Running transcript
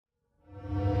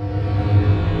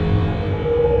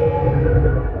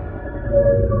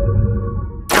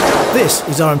This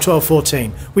is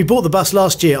RM1214. We bought the bus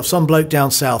last year off some bloke down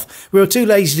south. We were too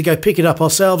lazy to go pick it up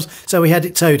ourselves, so we had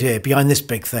it towed here, behind this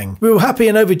big thing. We were happy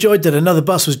and overjoyed that another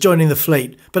bus was joining the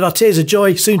fleet, but our tears of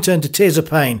joy soon turned to tears of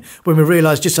pain when we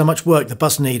realised just how much work the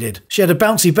bus needed. She had a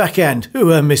bouncy back end, ooh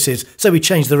her missus, so we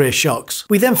changed the rear shocks.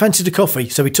 We then fancied a coffee,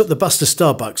 so we took the bus to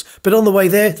Starbucks, but on the way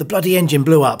there, the bloody engine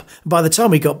blew up, and by the time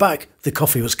we got back, the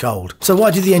coffee was cold. So why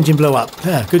did the engine blow up?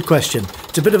 Good question.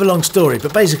 It's a bit of a long story,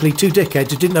 but basically two dickheads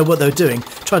who didn't know what they were doing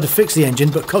tried to fix the engine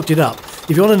but cocked it up.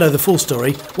 If you want to know the full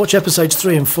story, watch episodes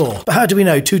 3 and 4. But how do we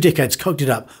know two dickheads cocked it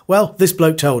up? Well, this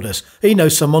bloke told us. He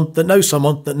knows someone that knows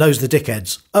the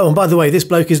dickheads. Oh, and by the way, this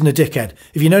bloke isn't a dickhead.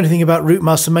 If you know anything about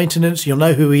Routemaster maintenance, you'll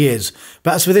know who he is.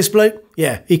 But as for this bloke,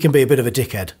 yeah, he can be a bit of a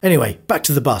dickhead. Anyway, back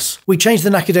to the bus. We changed the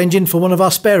knackered engine for one of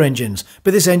our spare engines,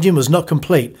 but this engine was not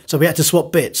complete, so we had to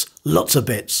swap bits. Lots of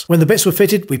bits. When the bits were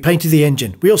fitted, we painted the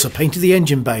engine. We also painted the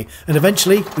engine bay, and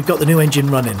eventually we got the new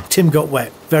engine running. Tim got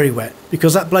wet, very wet,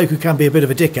 because that bloke who can be a bit of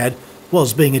a dickhead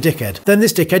was being a dickhead. Then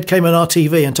this dickhead came on our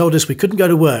TV and told us we couldn't go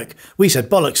to work. We said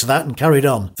bollocks to that and carried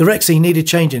on. The rec scene needed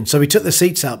changing, so we took the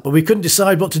seats out, but we couldn't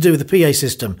decide what to do with the PA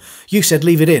system. You said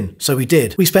leave it in, so we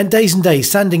did. We spent days and days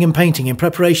sanding and painting in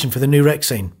preparation for the new rec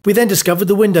scene. We then discovered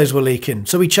the windows were leaking,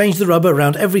 so we changed the rubber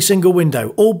around every single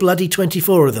window, all bloody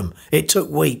 24 of them. It took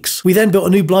weeks. We then built a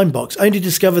new blind box, only to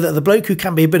discover that the bloke who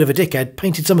can be a bit of a dickhead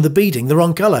painted some of the beading the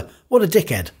wrong colour. What a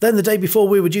dickhead. Then the day before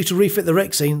we were due to refit the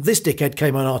rec scene, this dickhead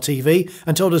came on our TV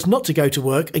and told us not to go to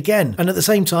work again. And at the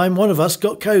same time, one of us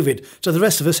got COVID, so the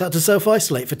rest of us had to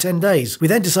self-isolate for 10 days. We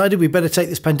then decided we'd better take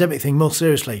this pandemic thing more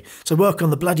seriously, so work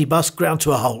on the bloody bus ground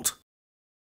to a halt.